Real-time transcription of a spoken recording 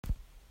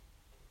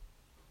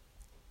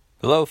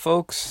Hello,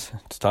 folks.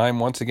 It's time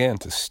once again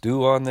to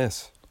stew on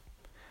this.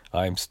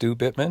 I'm Stu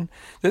Bittman.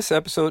 This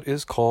episode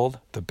is called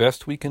The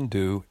Best We Can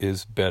Do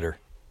Is Better.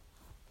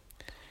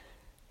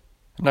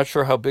 I'm not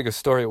sure how big a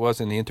story it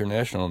was in the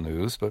international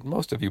news, but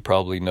most of you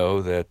probably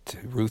know that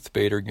Ruth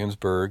Bader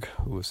Ginsburg,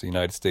 who was the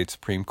United States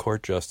Supreme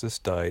Court Justice,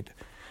 died.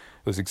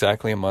 It was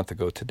exactly a month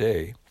ago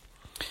today.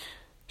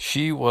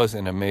 She was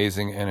an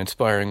amazing and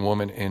inspiring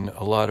woman in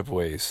a lot of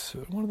ways.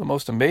 One of the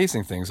most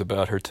amazing things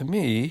about her, to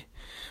me,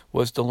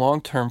 was the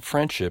long-term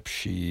friendship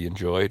she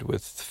enjoyed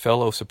with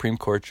fellow Supreme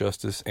Court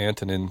Justice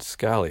Antonin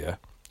Scalia,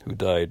 who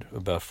died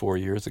about 4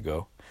 years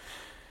ago.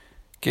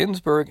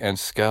 Ginsburg and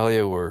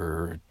Scalia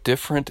were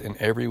different in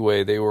every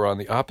way. They were on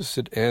the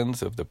opposite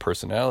ends of the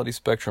personality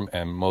spectrum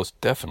and most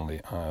definitely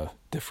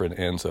different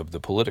ends of the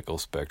political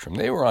spectrum.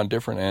 They were on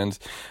different ends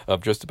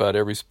of just about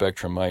every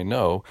spectrum I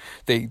know.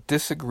 They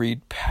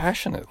disagreed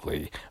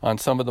passionately on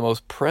some of the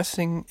most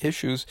pressing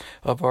issues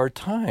of our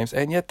times,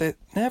 and yet they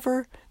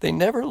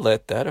never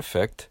let that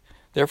affect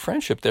their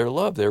friendship, their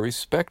love, their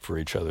respect for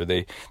each other.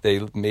 They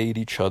made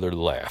each other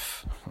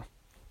laugh.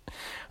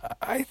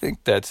 I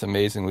think that's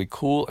amazingly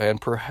cool and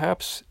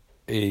perhaps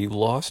a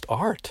lost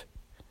art.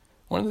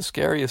 One of the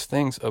scariest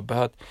things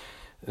about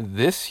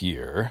this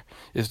year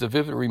is the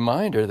vivid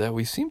reminder that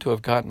we seem to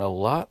have gotten a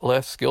lot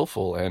less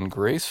skillful and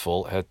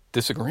graceful at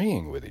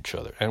disagreeing with each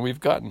other. And we've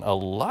gotten a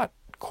lot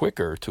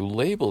quicker to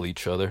label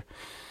each other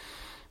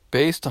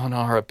based on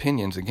our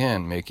opinions,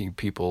 again, making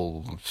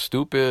people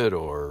stupid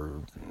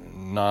or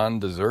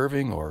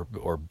non-deserving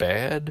or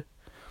bad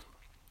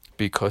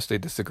because they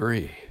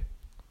disagree.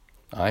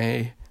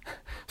 I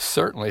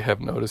certainly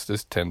have noticed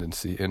this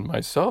tendency in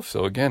myself.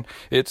 So again,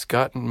 it's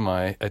gotten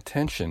my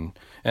attention.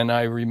 And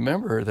I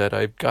remember that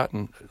I've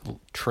gotten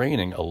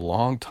training a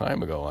long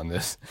time ago on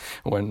this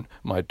when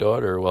my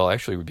daughter, well,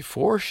 actually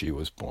before she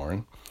was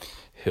born,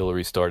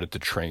 Hillary started to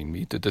train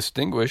me to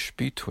distinguish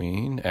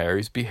between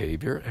Ari's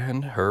behavior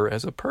and her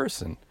as a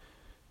person.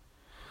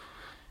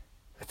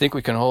 I think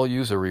we can all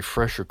use a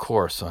refresher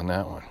course on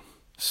that one.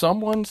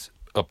 Someone's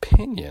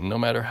opinion, no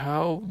matter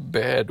how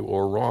bad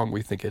or wrong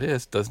we think it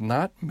is, does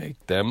not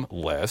make them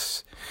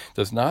less,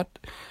 does not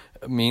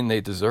mean they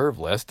deserve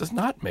less, does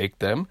not make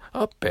them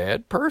a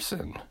bad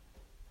person.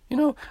 You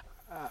know,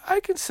 I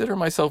consider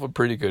myself a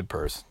pretty good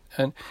person.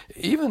 And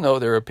even though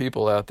there are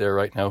people out there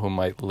right now who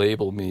might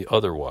label me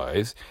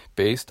otherwise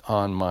based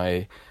on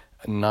my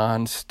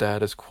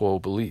non-status quo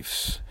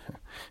beliefs.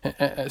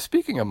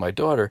 Speaking of my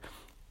daughter,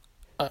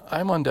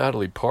 I'm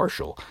undoubtedly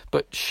partial,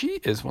 but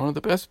she is one of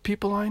the best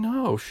people I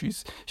know.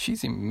 She's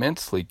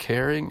immensely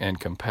caring and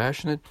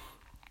compassionate.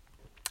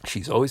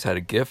 She's always had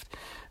a gift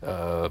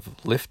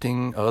of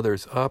lifting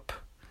others up.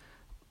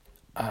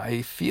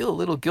 I feel a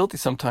little guilty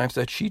sometimes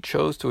that she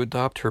chose to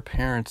adopt her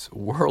parents'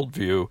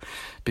 worldview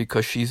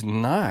because she's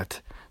not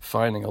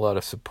finding a lot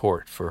of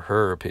support for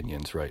her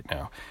opinions right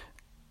now.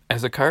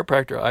 As a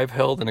chiropractor, I've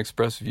held and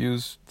expressed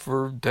views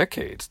for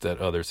decades that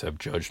others have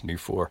judged me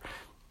for.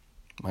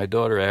 My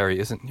daughter, Ari,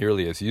 isn't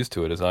nearly as used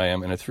to it as I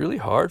am, and it's really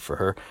hard for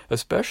her,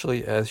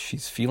 especially as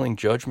she's feeling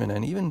judgment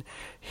and even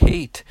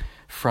hate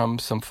from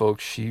some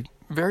folks she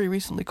very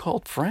recently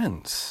called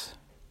friends.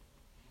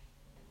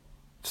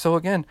 So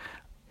again,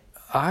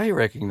 I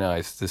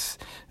recognize this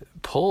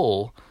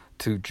pull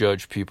to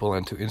judge people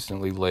and to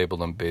instantly label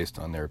them based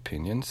on their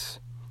opinions.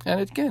 And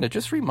again, it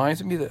just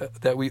reminds me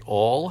that we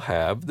all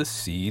have the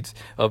seeds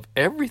of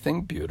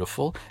everything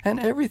beautiful and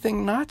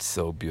everything not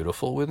so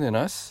beautiful within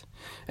us.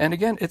 And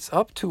again, it's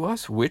up to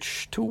us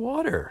which to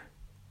water.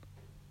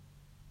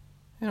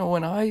 You know,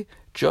 when I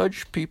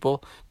judge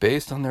people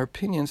based on their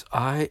opinions,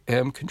 I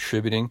am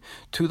contributing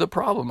to the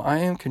problem. I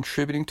am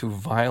contributing to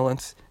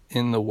violence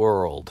in the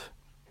world.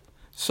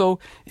 So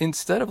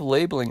instead of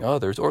labeling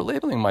others or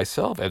labeling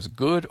myself as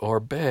good or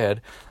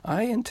bad,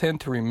 I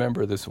intend to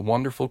remember this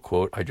wonderful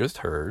quote I just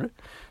heard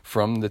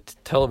from the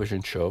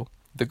television show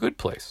The Good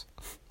Place,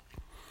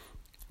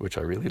 which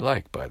I really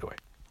like, by the way.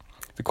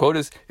 The quote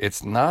is,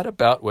 "It's not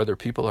about whether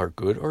people are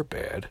good or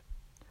bad.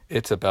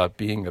 It's about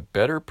being a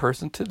better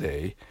person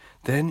today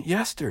than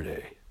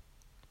yesterday."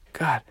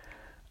 God,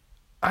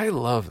 I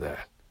love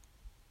that.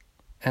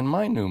 And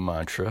my new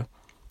mantra,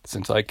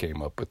 since I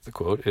came up with the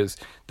quote, is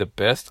the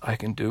best I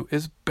can do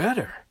is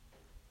better.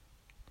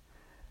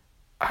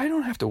 I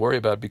don't have to worry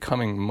about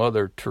becoming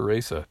Mother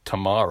Teresa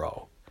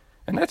tomorrow.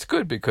 And that's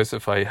good, because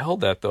if I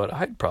held that thought,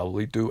 I'd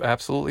probably do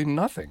absolutely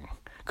nothing,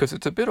 because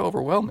it's a bit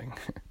overwhelming.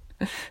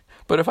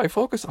 But if I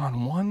focus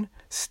on one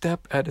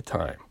step at a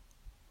time,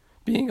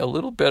 being a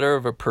little better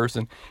of a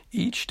person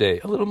each day,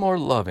 a little more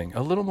loving,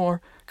 a little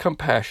more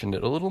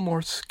compassionate, a little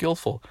more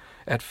skillful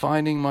at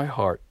finding my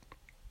heart,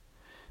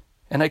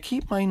 and I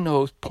keep my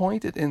nose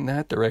pointed in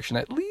that direction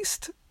at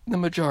least the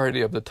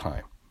majority of the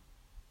time,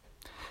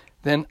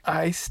 then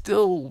I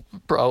still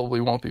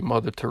probably won't be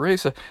Mother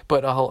Teresa,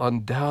 but I'll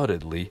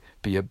undoubtedly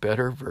be a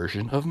better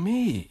version of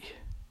me.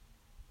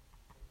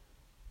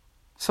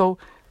 So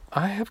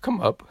I have come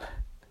up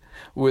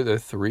with a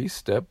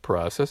 3-step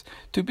process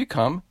to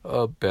become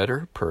a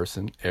better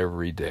person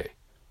every day.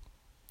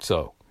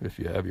 So If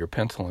you have your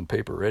pencil and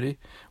paper ready,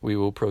 we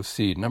will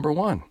proceed. Number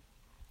 1.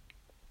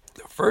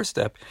 The first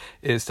step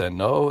is to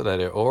know that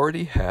I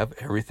already have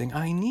everything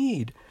I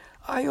need.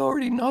 I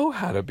already know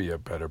how to be a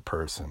better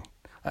person.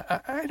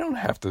 I don't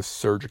have to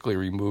surgically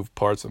remove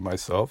parts of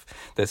myself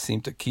that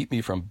seem to keep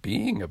me from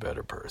being a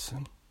better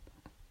person.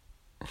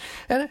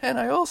 And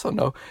I also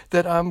know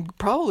that I'm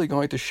probably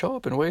going to show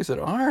up in ways that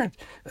aren't,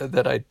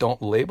 that I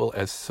don't label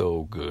as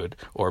so good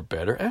or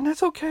better. And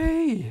that's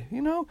okay.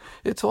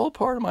 It's all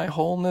part of my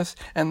wholeness.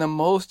 And the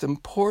most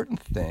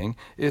important thing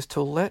is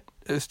to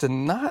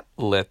not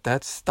let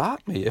that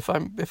stop me. If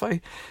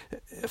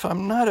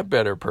I'm not a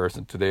better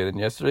person today than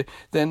yesterday,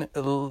 then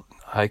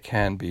I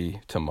can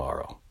be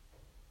tomorrow.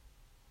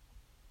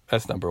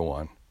 That's number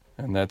 1.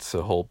 And that's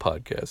a whole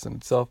podcast in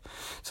itself.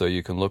 So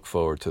you can look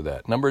forward to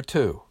that. Number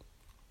 2.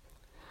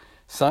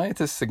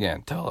 Scientists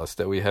again tell us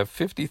that we have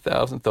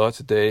 50,000 thoughts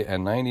a day,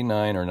 and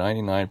 98 or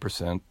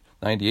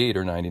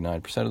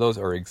 99% of those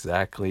are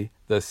exactly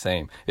the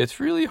same. It's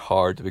really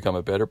hard to become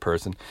a better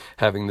person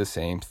having the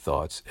same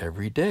thoughts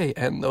every day,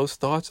 and those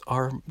thoughts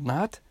are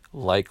not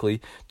likely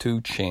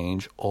to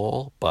change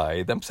all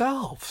by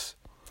themselves.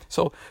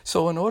 So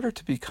in order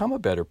to become a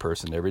better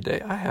person every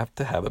day, I have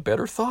to have a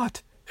better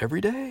thought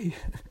every day.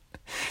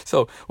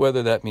 So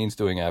whether that means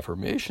doing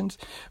affirmations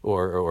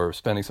or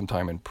spending some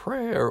time in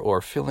prayer or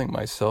filling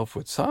myself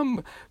with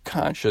some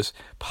conscious,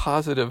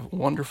 positive,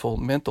 wonderful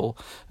mental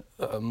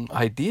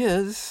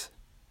ideas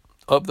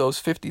of those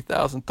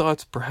 50,000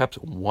 thoughts, perhaps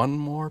one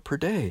more per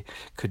day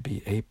could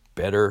be a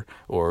better,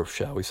 or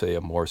shall we say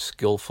a more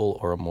skillful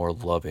or a more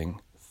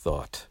loving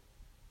thought.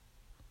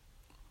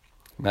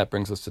 And that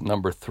brings us to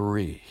number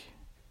 3.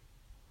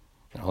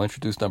 I'll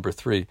introduce number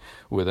 3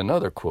 with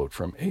another quote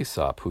from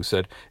Aesop, who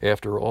said,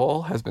 "After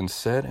all has been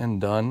said and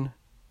done,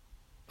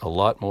 a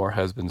lot more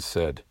has been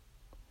said."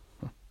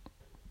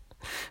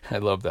 I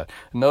love that.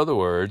 In other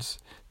words,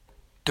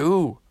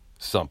 do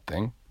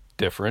something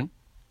different,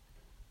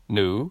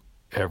 new,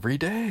 every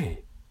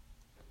day.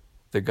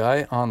 The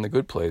guy on The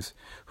Good Place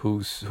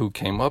who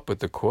came up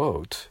with the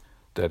quote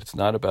that it's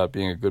not about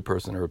being a good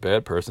person or a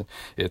bad person,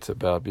 it's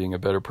about being a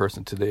better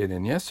person today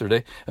than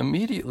yesterday,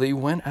 immediately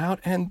went out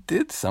and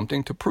did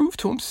something to prove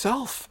to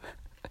himself,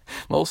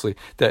 mostly,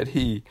 that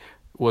he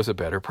was a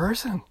better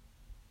person.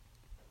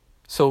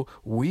 So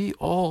we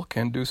all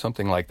can do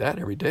something like that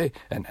every day.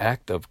 An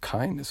act of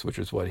kindness, which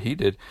is what he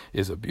did,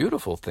 is a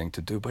beautiful thing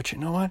to do. But you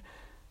know what?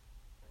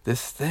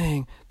 This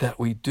thing that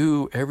we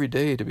do every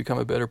day to become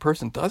a better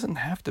person doesn't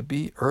have to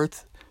be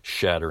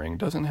earth-shattering,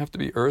 doesn't have to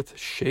be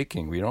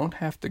earth-shaking. We don't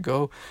have to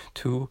go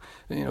to,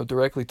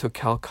 directly to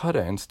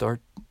Calcutta and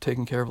start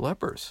taking care of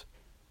lepers.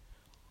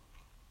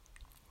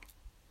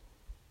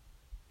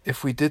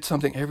 If we did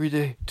something every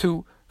day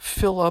to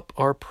fill up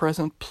our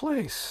present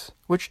place,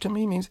 which to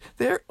me means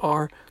there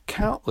are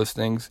countless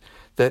things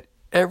that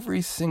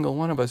every single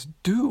one of us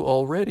do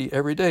already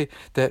every day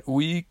that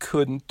we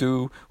couldn't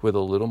do with a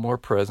little more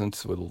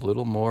presence, with a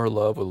little more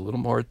love, with a little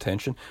more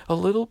attention, a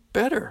little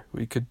better.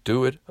 We could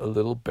do it a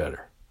little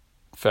better.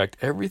 In fact,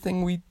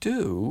 everything we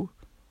do,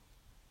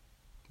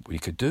 we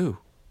could do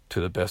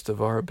to the best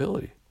of our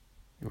ability.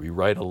 We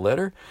write a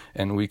letter,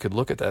 and we could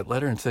look at that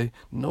letter and say,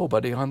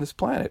 nobody on this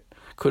planet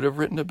could have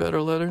written a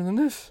better letter than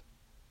this.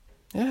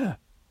 Yeah.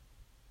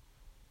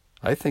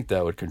 I think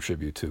that would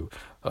contribute to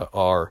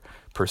our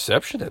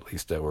perception, at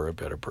least, that we're a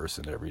better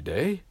person every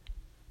day.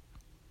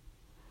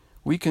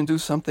 We can do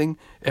something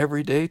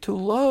every day to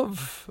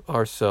love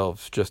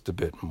ourselves just a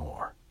bit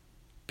more,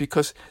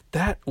 because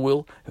that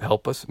will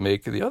help us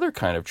make the other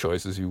kind of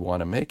choices you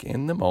want to make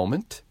in the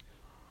moment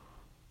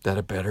that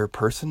a better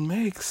person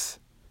makes.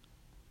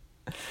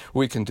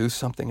 We can do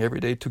something every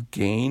day to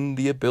gain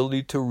the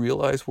ability to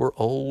realize we're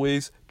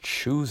always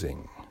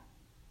choosing.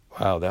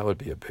 Wow, that would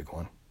be a big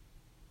one.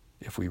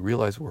 If we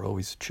realize we're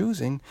always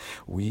choosing,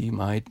 we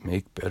might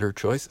make better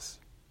choices.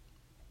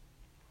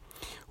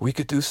 We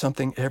could do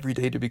something every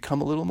day to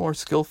become a little more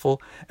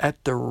skillful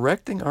at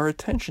directing our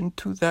attention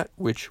to that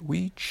which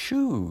we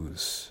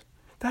choose.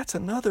 That's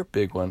another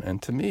big one,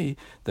 and to me,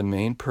 the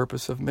main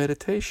purpose of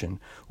meditation.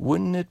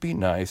 Wouldn't it be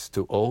nice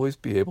to always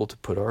be able to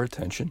put our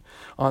attention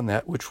on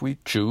that which we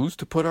choose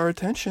to put our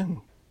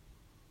attention?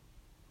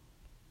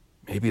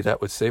 Maybe that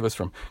would save us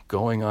from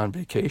going on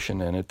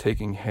vacation and it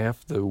taking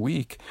half the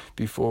week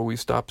before we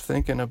stop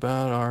thinking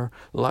about our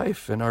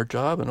life and our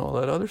job and all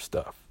that other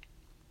stuff.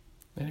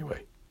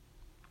 Anyway,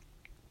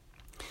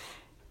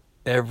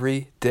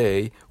 every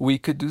day we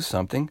could do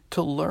something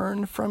to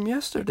learn from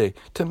yesterday,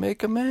 to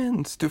make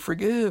amends, to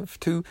forgive,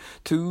 to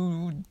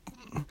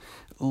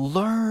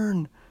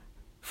learn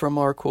from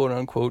our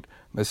quote-unquote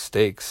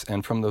mistakes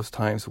and from those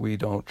times we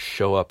don't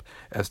show up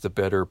as the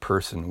better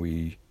person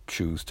we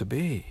choose to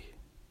be.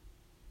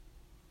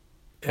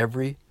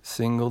 Every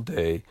single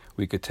day,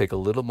 we could take a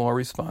little more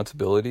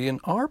responsibility in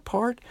our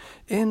part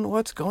in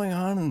what's going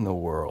on in the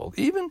world,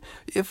 even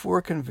if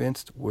we're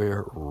convinced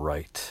we're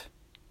right.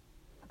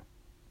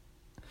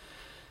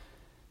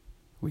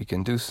 We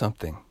can do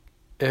something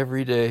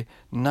every day,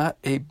 not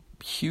a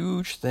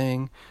huge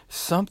thing,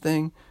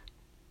 something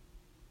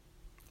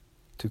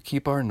to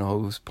keep our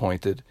nose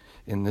pointed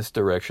in this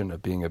direction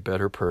of being a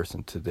better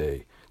person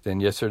today than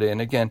yesterday. And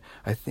again,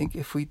 I think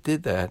if we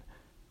did that,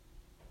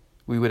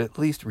 we would at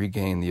least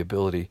regain the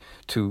ability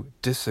to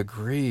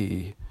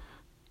disagree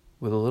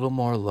with a little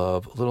more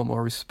love, a little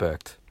more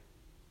respect.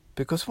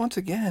 Because once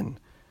again,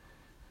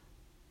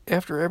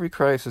 after every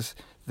crisis,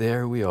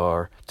 there we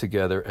are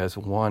together as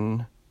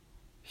one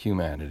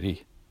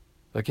humanity.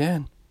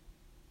 Again,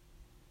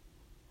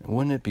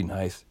 wouldn't it be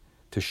nice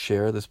to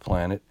share this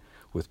planet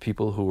with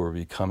people who are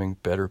becoming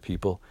better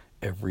people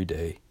every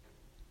day?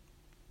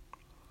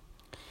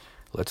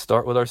 Let's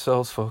start with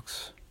ourselves,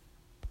 folks.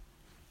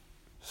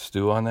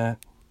 Stew on that.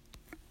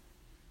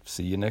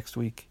 See you next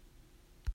week.